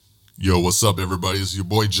Yo, what's up, everybody? It's your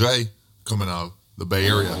boy Jay, coming out of the Bay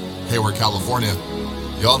Area, Hayward, California.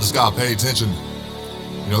 Y'all just gotta pay attention.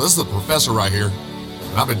 You know, this is the professor right here,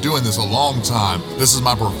 and I've been doing this a long time. This is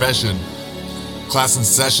my profession. Class in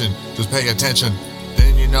session, just pay attention.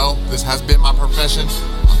 Then you know, this has been my profession.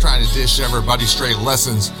 I'm trying to dish everybody straight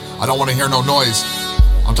lessons. I don't want to hear no noise.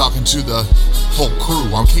 I'm talking to the whole crew.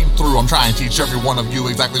 I came through. I'm trying to teach every one of you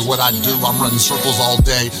exactly what I do. I'm running circles all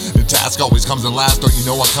day. The task always comes in last. Don't you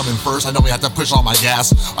know I come in first? I know we have to push on my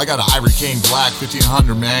gas. I got an Ivory Cane Black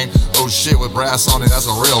 1500, man. Oh shit, with brass on it, that's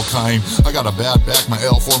a real kind. I got a bad back, my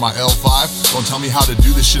L4, my L5. Don't tell me how to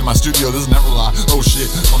do this shit in my studio. This never lie. Oh shit,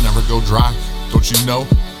 I'll never go dry. Don't you know?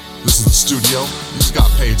 This is the studio. You just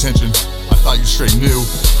gotta pay attention. I thought you straight knew.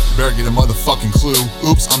 You better get a motherfucking clue.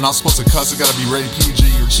 Oops, I'm not supposed to cuss. It gotta be rated PG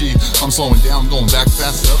or G. I'm slowing down, going back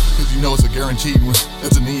fast up, cause you know it's a guaranteed.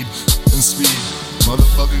 It's a need and speed.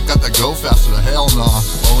 Motherfucker got that go faster. Hell nah.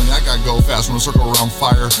 Only I got go fast when I circle around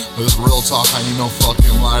fire. But it's real talk. I ain't no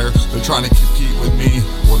fucking liar. They're trying to compete with me.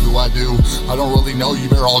 What do? I don't really know. You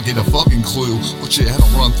better all get a fucking clue. What shit I had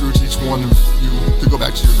to run through. Teach one of you to go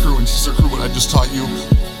back to your crew and teach their crew what I just taught you.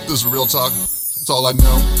 This is real talk. That's all I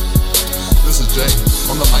know. This is Jay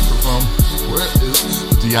on the microphone. Where is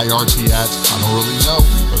the DIRT at? I don't really know,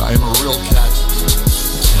 but I am a real cat.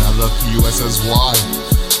 And I love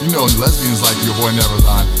PUSSY. You know lesbians like your boy never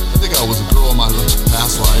lied. I think I was a girl in my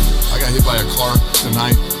past life. I got hit by a car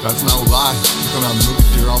tonight. That's no lie. Coming out of the movie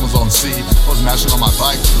theater, I was on C. I was mashing on my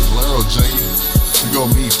bike to the Valero J. To go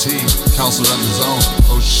meet T, counselor at the zone.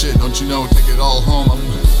 Oh shit, don't you know? Take it all home. I'm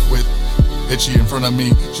with Itchy in front of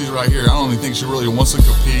me. She's right here. I don't even think she really wants to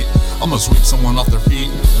compete. I'm gonna sweep someone off their feet,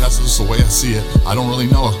 and that's just the way I see it. I don't really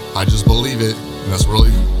know. I just believe it, and that's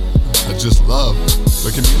really, I just love the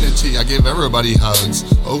community. I give everybody hugs.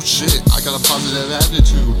 Oh shit, I got a positive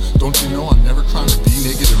attitude. Don't you know I'm never trying to be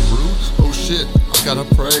negative rude? Oh shit, I gotta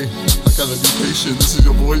pray. I gotta be patient. This is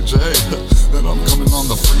your boy Jay. Then I'm coming on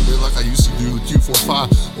the freeway like I used to do the Q45.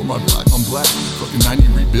 With my black on black. Fucking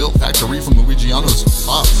 90 rebuilt factory from Luigiano's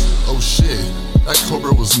pops. Oh shit. That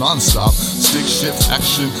Cobra was non-stop. Stick shift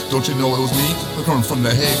action. Don't you know it was me? I'm coming from the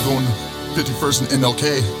Hague, going 51st and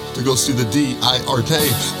MLK to go see the DIRT.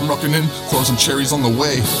 I'm rocking in, throwing some cherries on the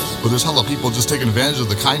way. But there's hella people just taking advantage of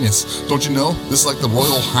the kindness. Don't you know? This is like the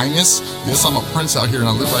Royal Highness. Yes, I'm a prince out here and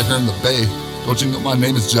I live right here in the Bay. Don't you know my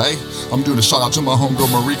name is Jay? I'm doing a shout out to my homegirl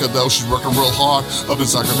Marika though. She's working real hard up in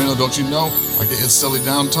Sacramento. Don't you know? I get it silly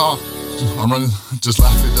down talk. I'm running, just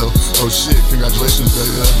laughing though. Oh shit, congratulations,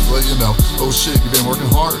 baby. Well, you know, oh shit, you've been working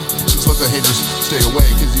hard. Just let the haters stay away,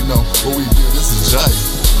 cause you know what we do. This is Jay.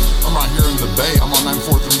 I'm right here in the Bay. I'm on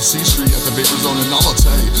 943 C Street at the Vapor Zone in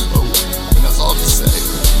Nalate. Oh, and that's all to say.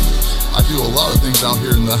 I do a lot of things out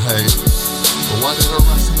here in the hay. But why they're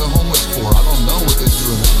arresting the homeless for? I don't know what they're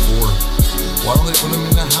doing it for. Why don't they put them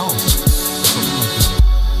in the house? Or something like that.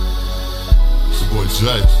 It's your boy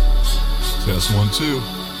Jay. Test 1,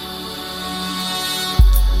 2.